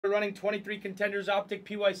We're running 23 Contenders Optic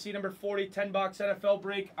PYC number 40, 10-box NFL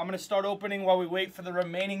break. I'm going to start opening while we wait for the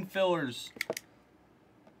remaining fillers.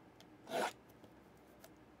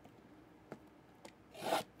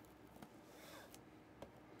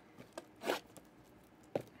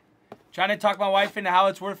 Trying to talk my wife into how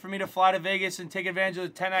it's worth for me to fly to Vegas and take advantage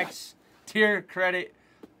of the 10x tier credit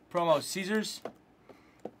promo. Caesars,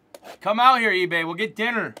 come out here, eBay. We'll get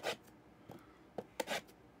dinner.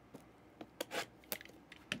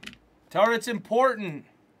 Tell her it's important.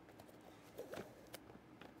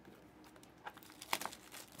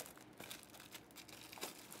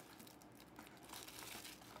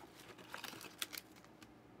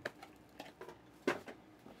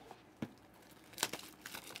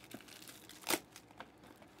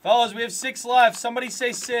 Fellas, we have 6 left. Somebody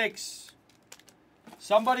say 6.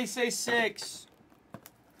 Somebody say 6.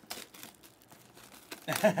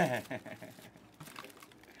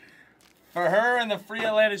 For her and the free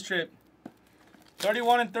Atlantis trip.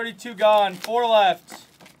 31 and 32 gone. 4 left.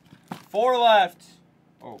 4 left.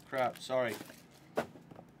 Oh, crap. Sorry.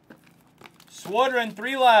 Swodren,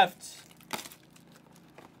 3 left.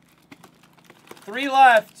 3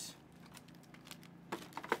 left.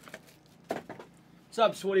 What's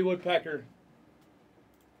up, Swooty Woodpecker?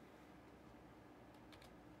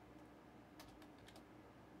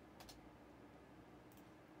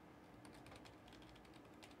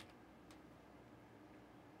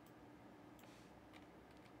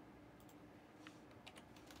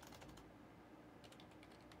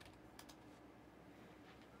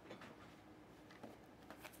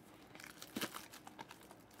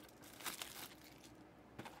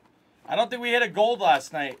 I don't think we hit a gold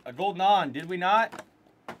last night. A gold non, did we not?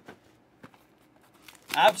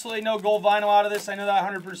 Absolutely no gold vinyl out of this. I know that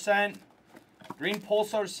 100%. Green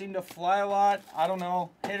Pulsars seem to fly a lot. I don't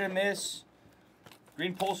know. Hit or miss.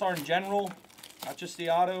 Green Pulsar in general, not just the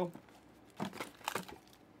auto.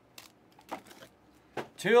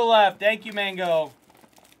 2 left. Thank you, Mango.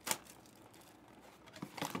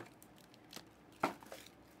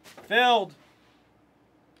 Filled.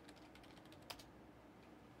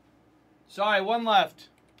 Sorry, 1 left.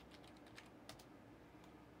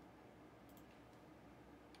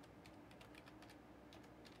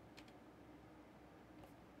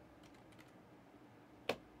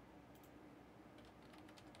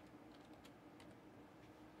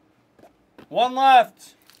 One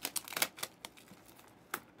left.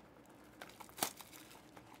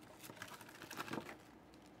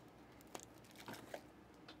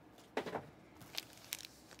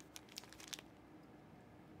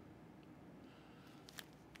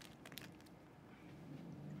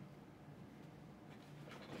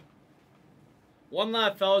 One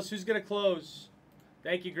left, fellas. Who's going to close?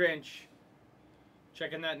 Thank you, Grinch.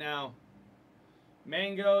 Checking that now.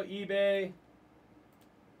 Mango, eBay.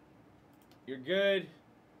 You're good.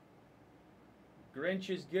 Grinch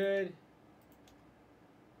is good.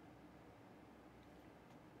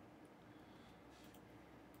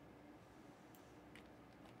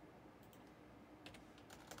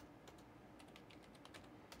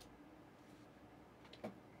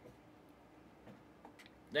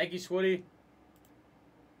 Thank you, Swooty.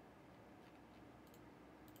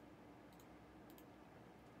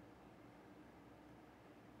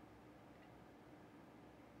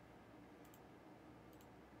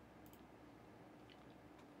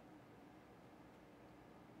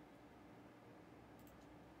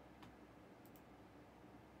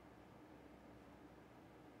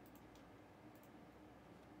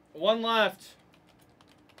 One left.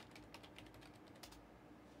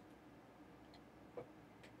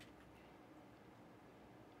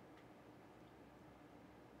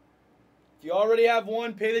 If you already have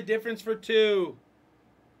 1, pay the difference for 2.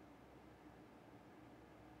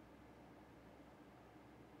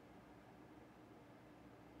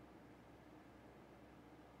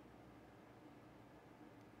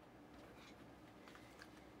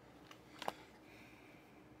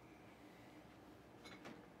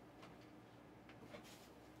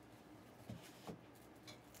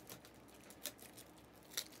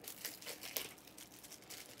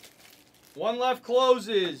 One left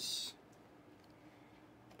closes.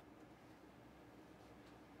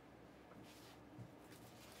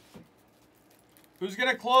 Who's going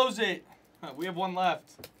to close it? We have 1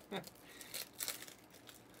 left.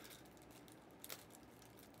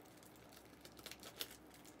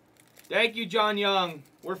 Thank you, John Young.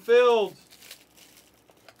 We're filled.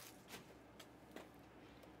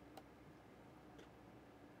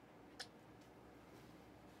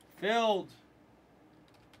 Filled.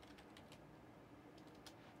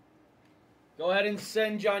 Go ahead and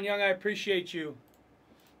send John Young. I appreciate you.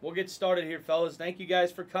 We'll get started here, fellas. Thank you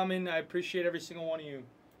guys for coming. I appreciate every single one of you.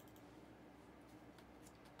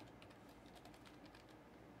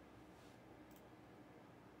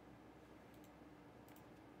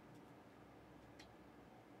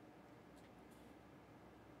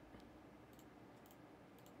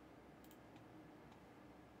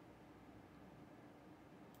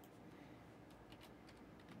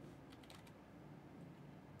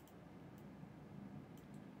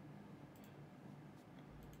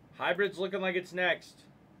 Hybrid's looking like it's next.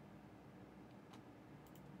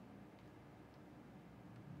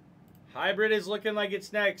 Hybrid is looking like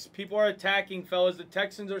it's next. People are attacking, fellas. The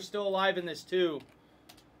Texans are still alive in this, too.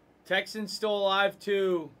 Texans still alive,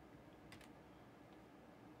 too.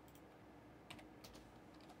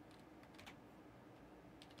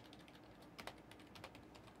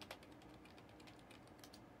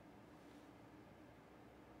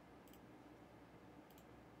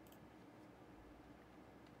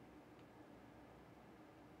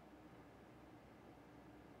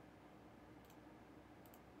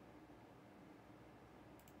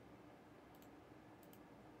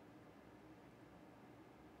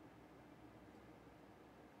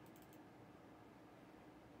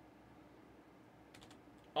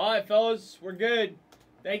 All right, fellas, we're good.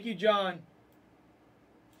 Thank you, John.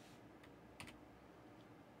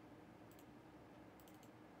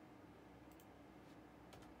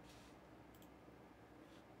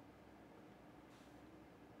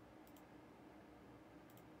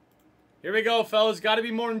 Here we go, fellas. Got to be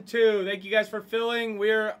more than 2. Thank you guys for filling.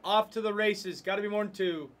 We're off to the races. Got to be more than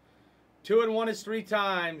 2. 2 and 1 is 3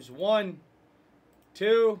 times. 1,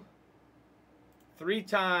 2, 3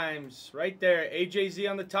 times. Right there. AJZ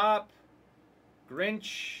on the top.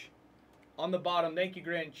 Grinch on the bottom. Thank you,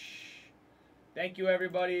 Grinch. Thank you,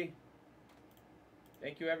 everybody.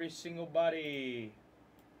 Thank you, every single buddy.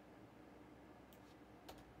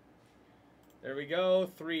 There we go.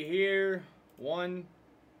 3 here. 1,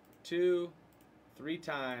 2, 3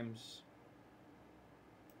 times.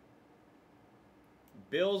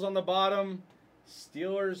 Bills on the bottom.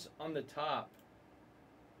 Steelers on the top.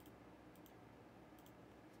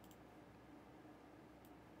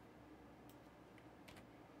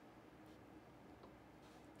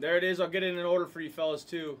 There it is. I'll get it in an order for you fellas,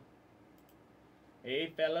 too.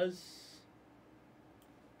 Hey, fellas.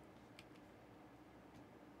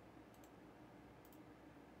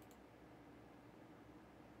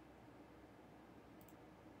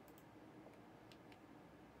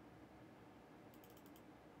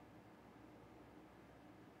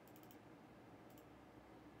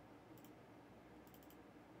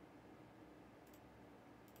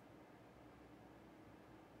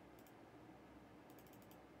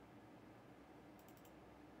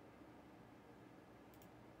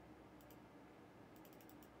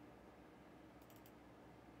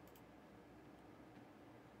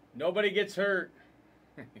 Nobody gets hurt.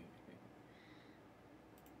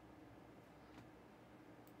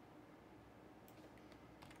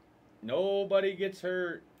 Nobody gets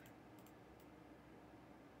hurt.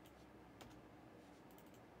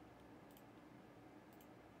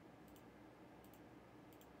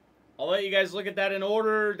 I'll let you guys look at that in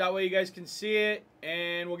order. That way you guys can see it,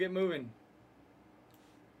 and we'll get moving.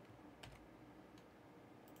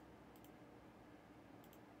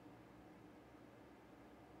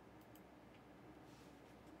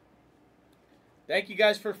 Thank you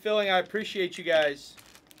guys for filling. I appreciate you guys.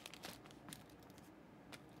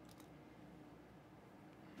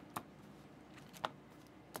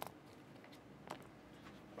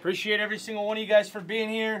 Appreciate every single one of you guys for being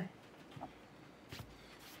here.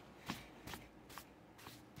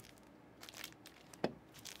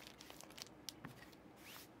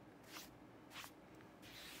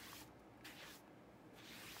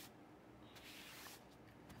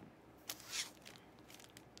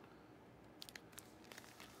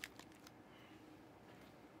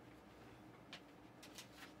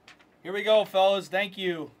 Here we go, fellas. Thank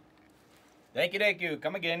you. Thank you, thank you.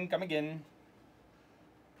 Come again, come again.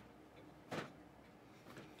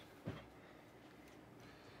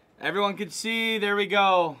 Everyone can see. There we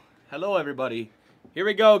go. Hello, everybody. Here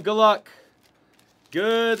we go. Good luck.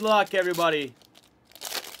 Good luck, everybody.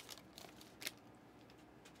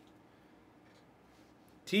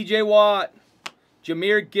 TJ Watt.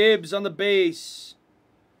 Jahmyr Gibbs on the base.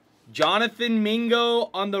 Jonathan Mingo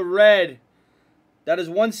on the red. That is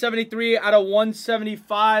 173 out of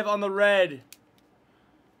 175 on the red.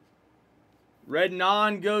 Red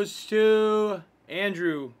non goes to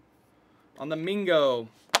Andrew on the Mingo.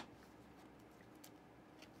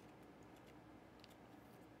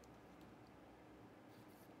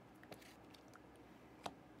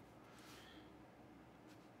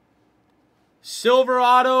 Silver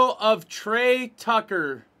auto of Trey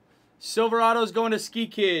Tucker. Silver auto is going to Ski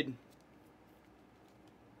Kid.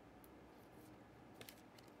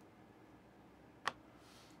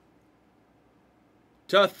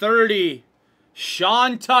 To 30,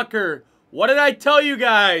 Sean Tucker. What did I tell you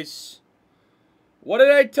guys? What did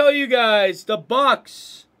I tell you guys? The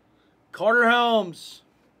Bucks. Carter Helms.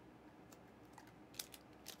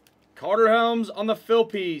 Carter Helms on the fill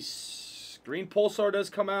piece. Green Pulsar does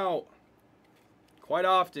come out quite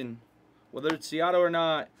often, whether it's Seattle or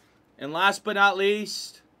not. And last but not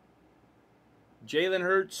least, Jalen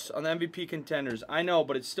Hurts on the MVP contenders. I know,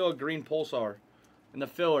 but it's still a green Pulsar in the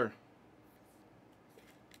filler.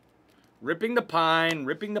 Ripping the pine,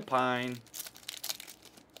 ripping the pine.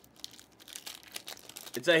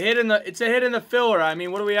 It's a hit in the filler. I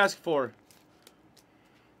mean, what do we ask for?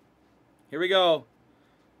 Here we go.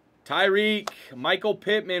 Tyreek, Michael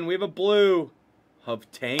Pittman. We have a blue of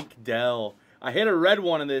Tank Dell. I hit a red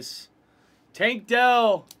one of this. Tank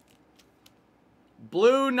Dell.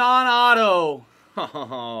 Blue non-auto.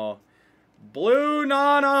 Blue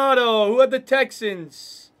non-auto. Who had the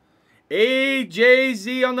Texans?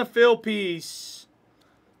 AJZ on the fill piece.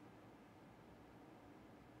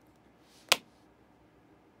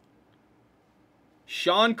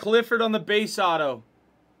 Sean Clifford on the base auto.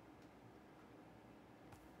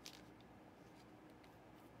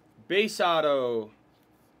 Base auto.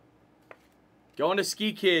 Going to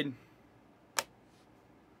Ski Kid.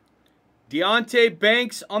 Deontay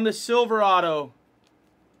Banks on the silver auto.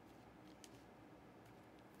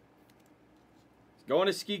 Going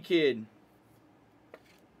to Ski Kid.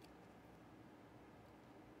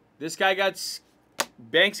 This guy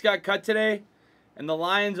Banks got cut today. And the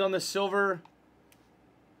Lions on the silver.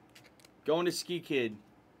 Going to Ski Kid.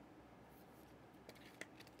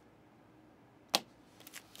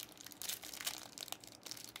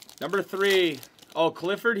 Number 3. Oh,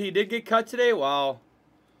 Clifford, he did get cut today? Wow.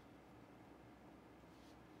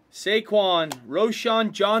 Saquon,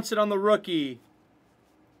 Roshan Johnson on the rookie.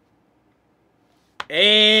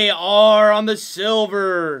 AR on the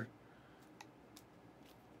silver.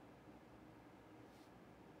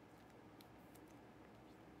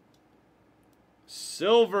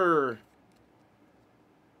 Silver.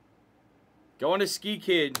 Going to Ski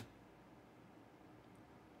Kid.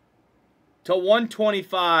 To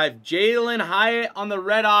 125. Jalen Hyatt on the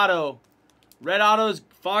red auto. Red auto's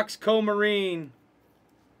Foxco Marine.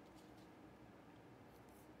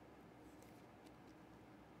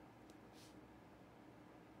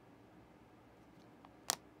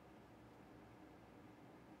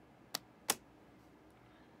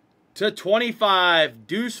 To 25,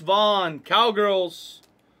 Deuce Vaughn, Cowgirls.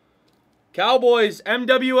 Cowboys,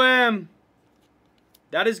 MWM.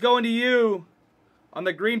 That is going to you on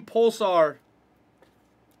the green Pulsar.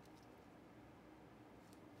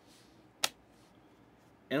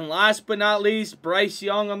 And last but not least, Bryce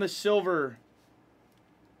Young on the silver.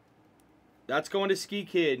 That's going to Ski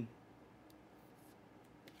Kid.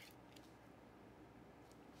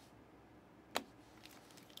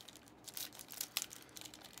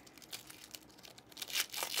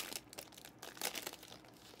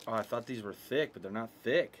 Oh, I thought these were thick, but they're not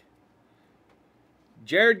thick.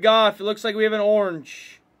 Jared Goff. It looks like we have an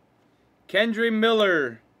orange. Kendry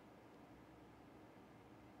Miller.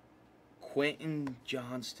 Quentin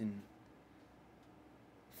Johnston.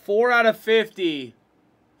 4 out of 50.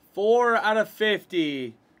 4 out of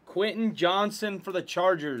 50. Quentin Johnson for the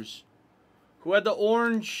Chargers. Who had the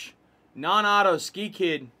orange non-auto Ski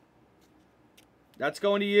Kid. That's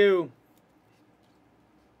going to you.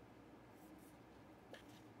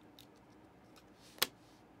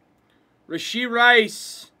 Rashee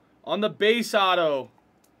Rice on the base auto.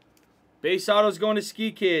 Base auto is going to Ski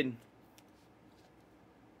Kid.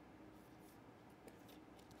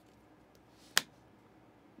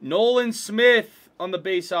 Nolan Smith on the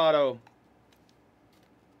base auto.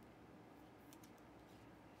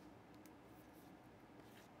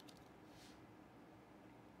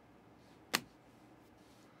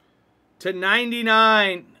 To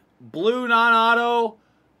 99, blue non-auto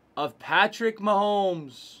of Patrick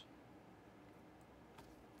Mahomes.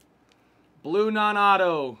 Blue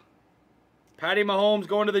non-auto. Patty Mahomes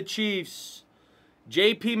going to the Chiefs.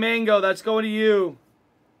 JP Mango, that's going to you.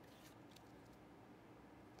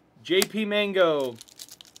 JP Mango.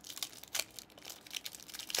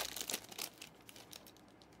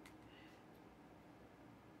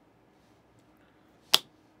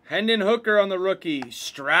 Hendon Hooker on the rookie.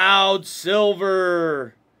 Stroud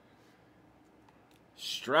Silver.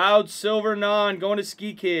 Stroud Silver non going to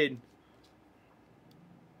Ski Kid.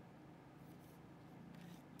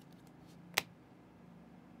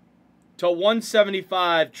 to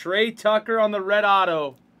 175. Trey Tucker on the red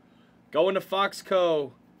auto. Going to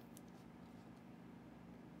Foxco.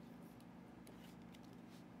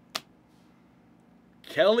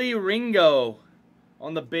 Kelly Ringo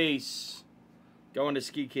on the base. Going to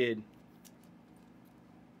Ski Kid.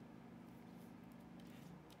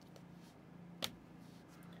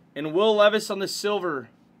 And Will Levis on the silver.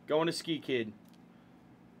 Going to Ski Kid.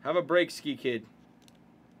 Have a break, Ski Kid.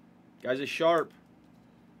 Guys are sharp.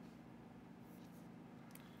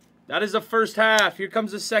 That is the first half. Here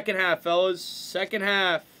comes the second half, fellas. Second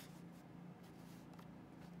half.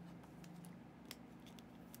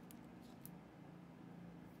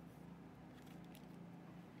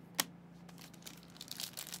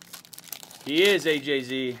 He is,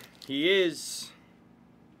 AJZ. He is.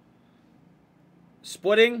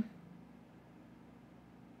 Splitting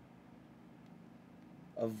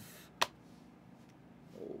of...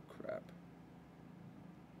 Oh, crap.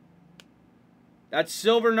 That's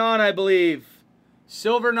Silver Non, I believe.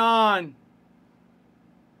 Silver Non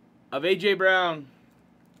of A.J. Brown.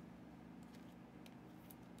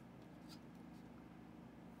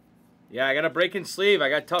 Yeah, I got a breaking sleeve. I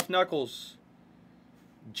got tough knuckles.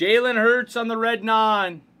 Jalen Hurts on the red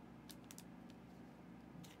non.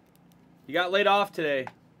 He got laid off today.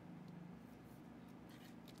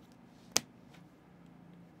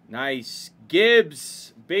 Nice.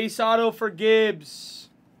 Gibbs. Base auto for Gibbs.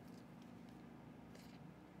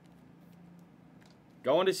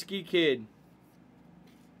 Going to Ski Kid.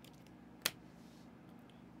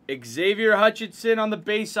 Xavier Hutchinson on the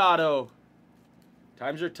base auto.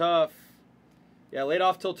 Times are tough. Yeah, laid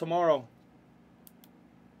off till tomorrow.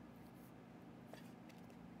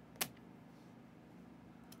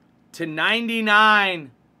 To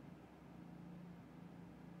 99.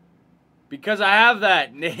 Because I have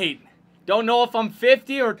that, Nate. Don't know if I'm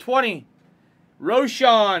 50 or 20.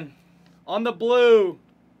 Roshan on the blue.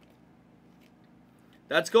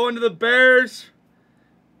 That's going to the Bears.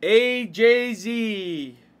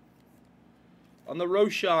 AJZ on the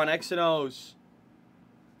Roshan X and O's.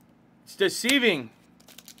 It's deceiving.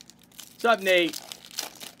 What's up, Nate?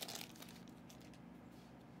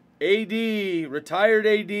 AD, retired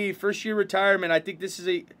AD, first year retirement. I think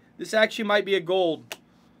this actually might be a gold.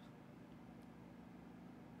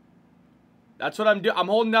 That's what I'm doing. I'm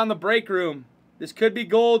holding down the break room. This could be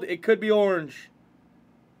gold. It could be orange.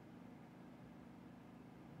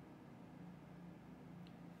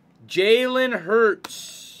 Jalen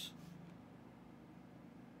Hurts.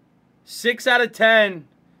 6 out of 10.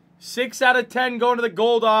 6 out of 10 going to the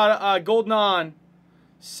gold non.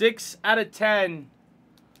 6 out of 10.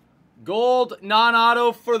 Gold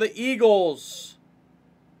non-auto for the Eagles.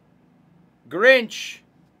 Grinch.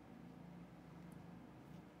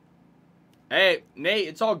 Hey, Nate,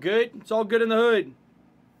 it's all good. It's all good in the hood.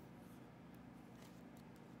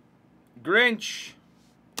 Grinch.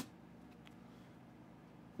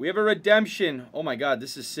 We have a redemption. Oh, my God,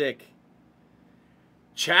 this is sick.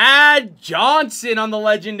 Chad Johnson on the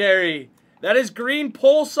legendary. That is green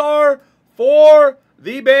Pulsar for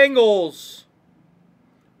the Bengals.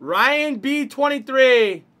 Ryan B.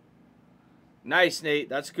 23. Nice, Nate.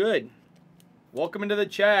 That's good. Welcome into the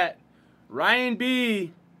chat. Ryan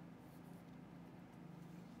B.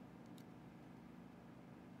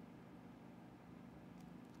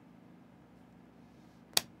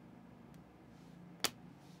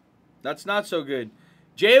 That's not so good.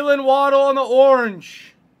 Jalen Waddle on the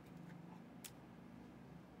orange.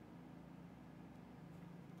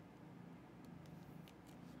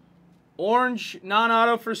 Orange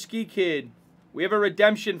non-auto for Ski Kid. We have a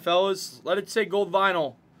redemption, fellas. Let it say gold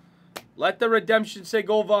vinyl. Let the redemption say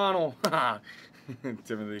gold vinyl.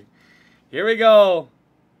 Timothy. Here we go.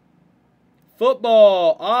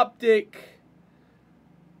 Football. Optic.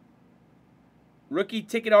 Rookie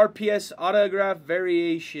ticket RPS autograph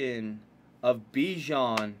variation of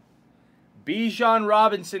Bijan. Bijan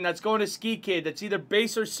Robinson. That's going to Ski Kid. That's either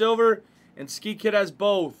base or silver, and Ski Kid has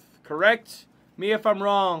both. Correct me if I'm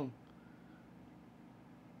wrong.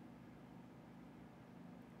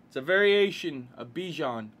 It's a variation of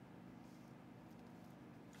Bijan.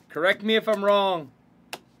 Correct me if I'm wrong.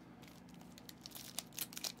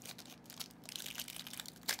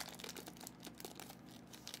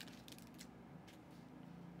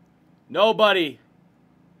 Nobody.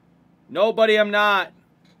 Nobody, I'm not.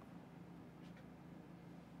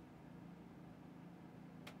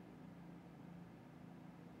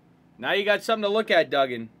 Now you got something to look at,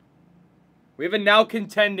 Duggan. We have a now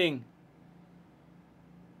contending.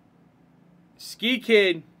 Ski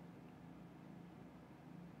Kid.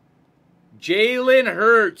 Jalen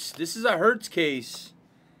Hurts. This is a Hurts case.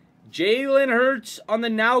 Jalen Hurts on the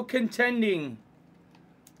now contending.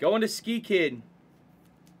 Going to Ski Kid.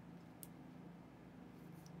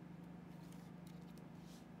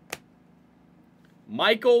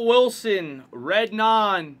 Michael Wilson, red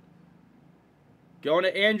non. Going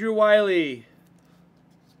to Andrew Wiley.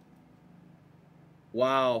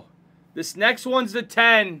 Wow. This next one's the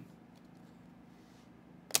 10.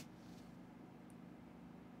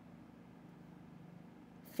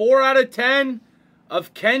 Four out of 10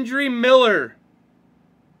 of Kendry Miller.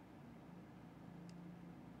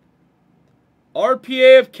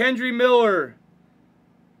 RPA of Kendry Miller.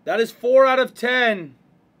 That is 4 out of 10.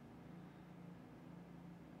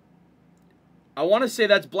 I want to say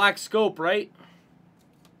that's black scope, right?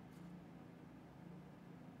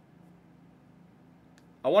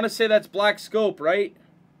 I want to say that's black scope, right?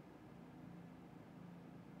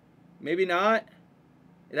 Maybe not.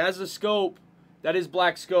 It has a scope. That is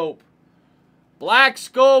black scope. Black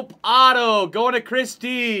scope auto going to Chris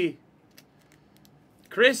D.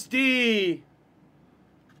 Chris D.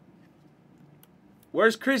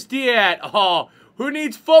 Where's Chris D at? Oh, who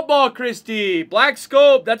needs football, Chris D? Black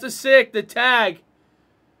scope. That's a sick. The tag.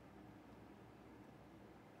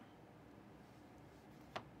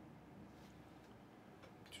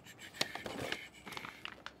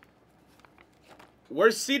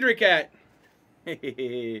 Where's Cedric at?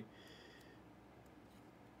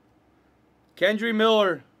 Kendry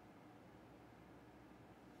Miller.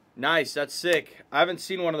 Nice. That's sick. I haven't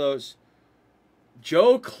seen one of those.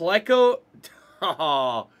 Joe Klecko.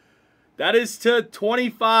 Oh, that is to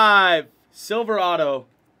 25. Silver auto.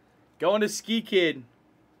 Going to Ski Kid.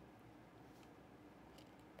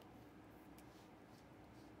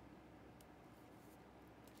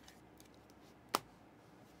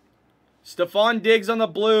 Stephon Diggs on the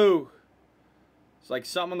blue. It's like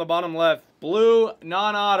something on the bottom left. Blue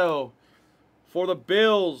non-auto for the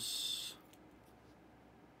Bills.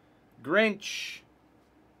 Grinch.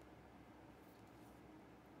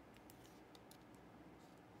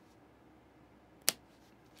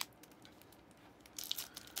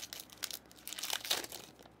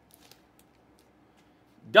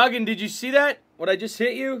 Duggan, did you see that? What I just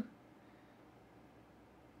hit you?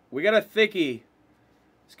 We got a thickie.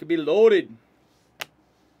 This could be loaded.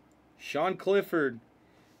 Sean Clifford.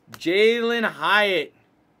 Jalen Hyatt.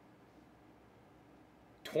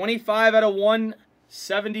 25 out of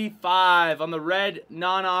 175 on the red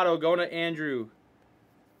non-auto going to Andrew.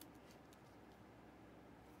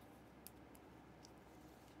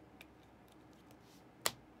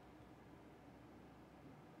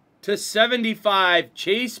 To 75,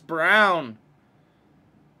 Chase Brown.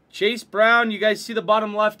 Chase Brown, you guys see the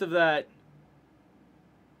bottom left of that.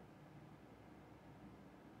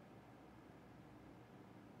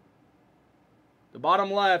 The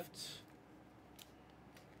bottom left.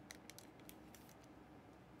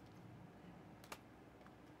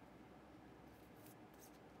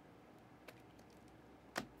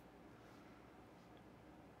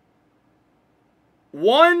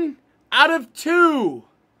 One out of two.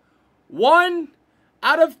 1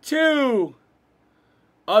 out of 2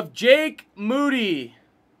 of Jake Moody.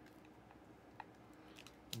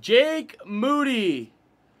 Jake Moody.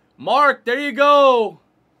 Mark, there you go.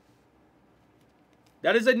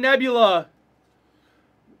 That is a Nebula.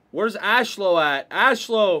 Where's Ashlow at?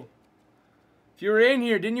 Ashlow, if you were in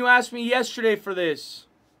here, didn't you ask me yesterday for this?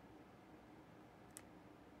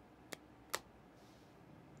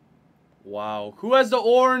 Wow. Who has the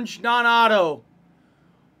orange non-auto?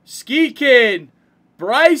 Ski Kid,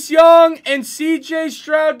 Bryce Young, and CJ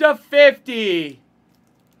Stroud to 50.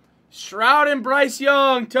 Stroud and Bryce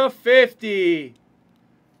Young to 50.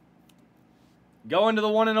 Going to the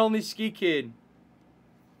one and only Ski Kid.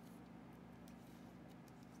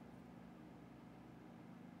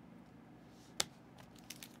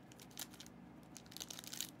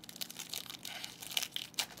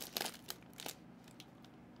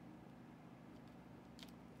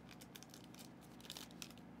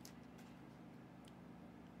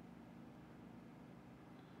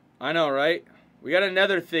 I know, right? We got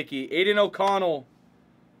another thickie. Aiden O'Connell.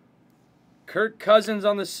 Kirk Cousins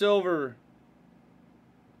on the silver.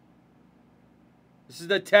 This is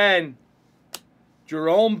the 10.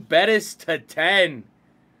 Jerome Bettis to 10.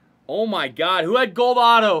 Oh my God. Who had gold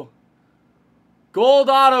auto? Gold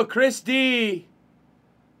auto, Chris D.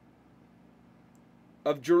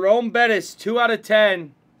 Of Jerome Bettis, 2 out of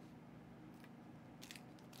 10.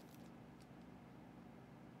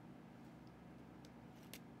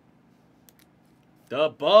 The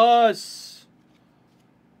bus.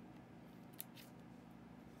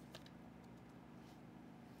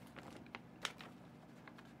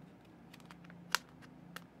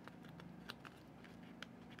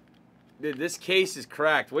 Dude, this case is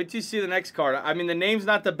cracked. Wait till you see the next card. I mean, the name's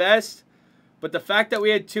not the best, but the fact that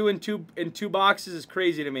we had two in two boxes is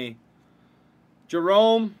crazy to me.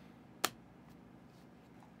 Jerome.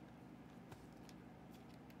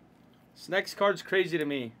 This next card's crazy to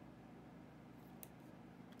me.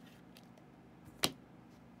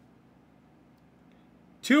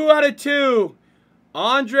 Two out of two.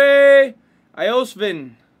 Andre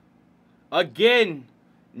Iosvin. Again.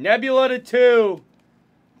 Nebula to 2.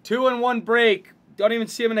 2-1 break. Don't even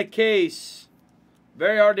see him in a case.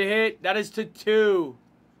 Very hard to hit. That is to 2.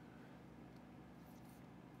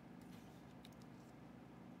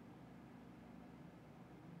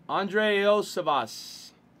 Andre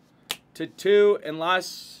Iosavas. To 2. And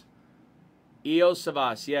last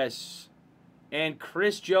Iosavas. Yes. And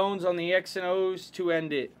Chris Jones on the X and O's to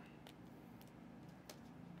end it.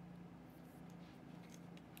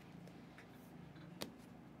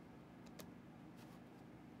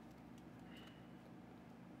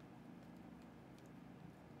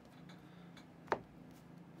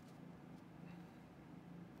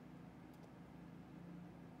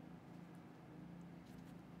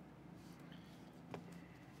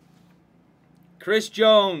 Chris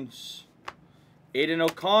Jones, Aiden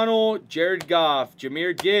O'Connell, Jared Goff,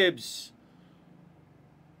 Jahmyr Gibbs,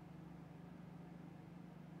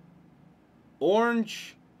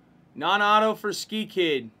 orange, non-auto for Ski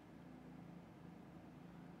Kid.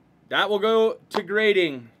 That will go to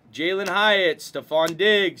grading. Jalen Hyatt, Stephon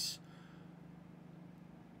Diggs,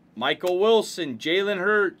 Michael Wilson, Jalen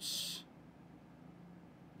Hurts,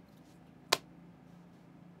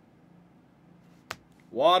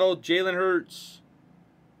 Waddle, Jalen Hurts.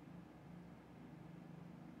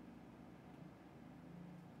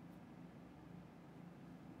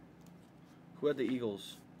 Who had the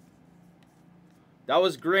Eagles? That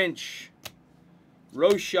was Grinch.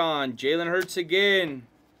 Roshan, Jalen Hurts again.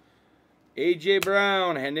 A.J.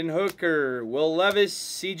 Brown, Hendon Hooker, Will Levis,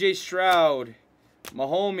 C.J. Stroud,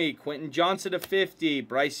 Mahomie, Quentin Johnson to 50,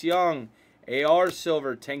 Bryce Young, A.R.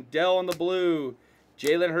 Silver, Tank Dell on the blue,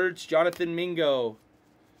 Jalen Hurts, Jonathan Mingo.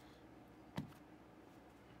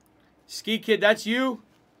 Ski Kid, that's you?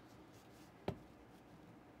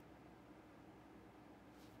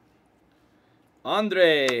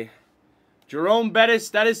 Andre. Jerome Bettis,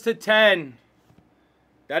 that is to 10.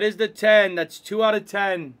 That is the 10. That's 2 out of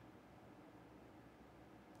 10.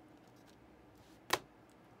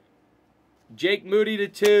 Jake Moody to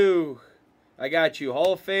 2. I got you.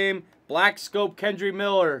 Hall of Fame. Black Scope, Kendry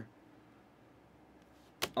Miller.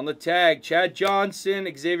 On the tag, Chad Johnson,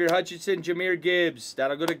 Xavier Hutchinson, Jahmyr Gibbs.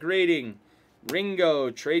 That'll go to grading. Ringo,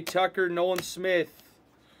 Trey Tucker, Nolan Smith,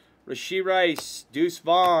 Rashee Rice, Deuce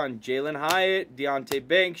Vaughn, Jalen Hyatt, Deontay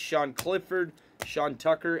Banks, Sean Clifford, Sean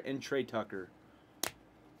Tucker, and Trey Tucker.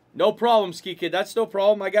 No problem, Ski Kid. That's no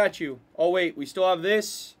problem. I got you. Oh, wait. We still have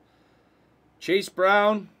this. Chase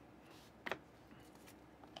Brown.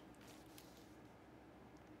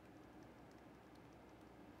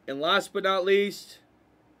 And last but not least,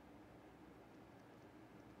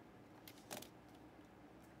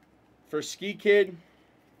 for Ski Kid,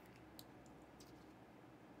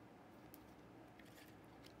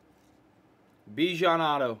 Bijan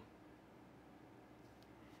Auto.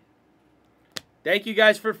 Thank you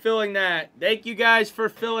guys for filling that. Thank you guys for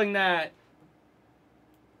filling that.